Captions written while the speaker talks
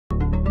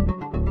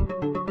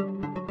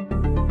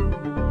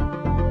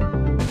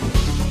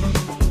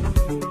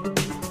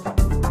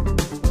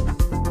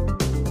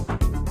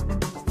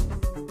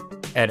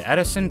At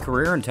Edison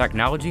Career and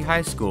Technology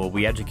High School,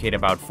 we educate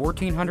about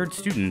 1,400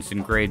 students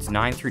in grades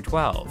 9 through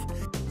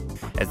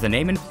 12. As the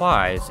name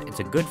implies,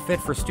 it's a good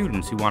fit for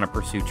students who want to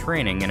pursue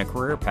training in a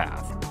career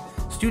path.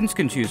 Students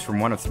can choose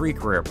from one of three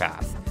career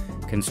paths: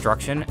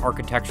 construction,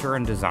 architecture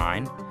and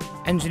design,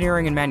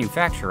 engineering and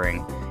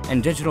manufacturing,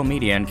 and digital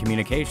media and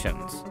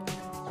communications.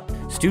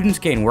 Students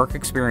gain work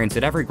experience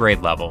at every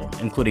grade level,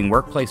 including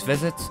workplace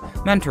visits,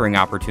 mentoring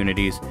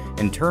opportunities,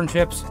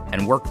 internships,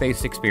 and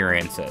work-based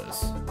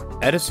experiences.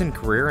 Edison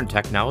Career and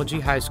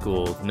Technology High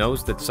School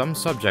knows that some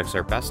subjects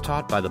are best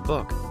taught by the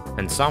book,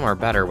 and some are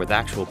better with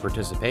actual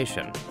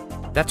participation.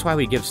 That's why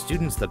we give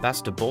students the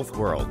best of both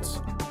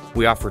worlds.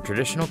 We offer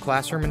traditional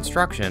classroom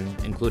instruction,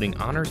 including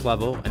honors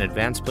level and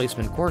advanced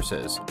placement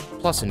courses,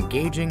 plus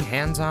engaging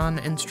hands-on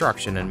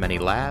instruction in many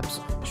labs,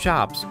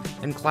 shops,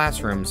 and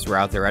classrooms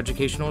throughout their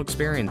educational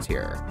experience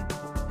here.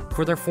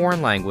 For their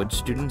foreign language,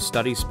 students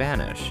study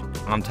Spanish.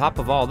 On top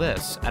of all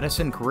this,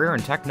 Edison Career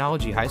and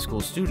Technology High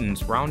School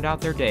students round out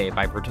their day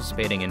by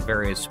participating in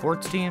various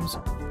sports teams,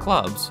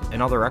 clubs,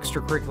 and other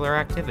extracurricular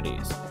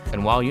activities.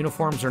 And while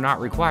uniforms are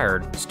not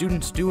required,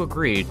 students do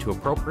agree to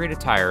appropriate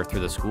attire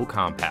through the school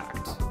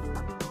compact.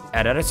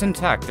 At Edison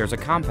Tech, there's a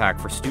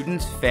compact for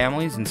students,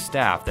 families, and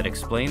staff that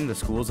explain the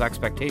school's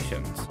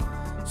expectations.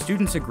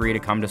 Students agree to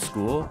come to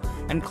school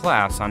and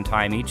class on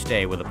time each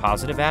day with a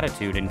positive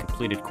attitude and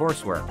completed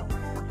coursework.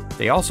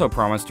 They also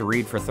promise to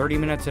read for 30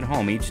 minutes at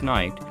home each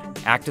night,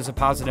 act as a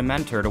positive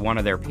mentor to one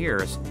of their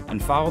peers,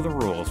 and follow the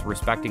rules,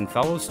 respecting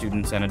fellow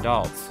students and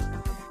adults.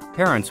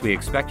 Parents, we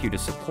expect you to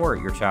support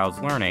your child's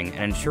learning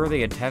and ensure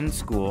they attend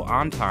school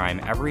on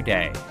time every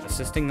day,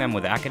 assisting them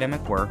with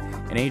academic work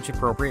and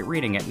age-appropriate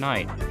reading at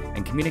night,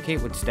 and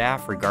communicate with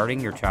staff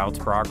regarding your child's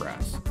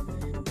progress.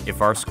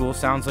 If our school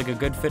sounds like a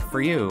good fit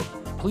for you,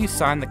 please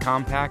sign the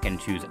compact and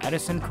choose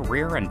Edison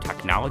Career and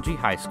Technology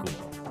High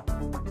School.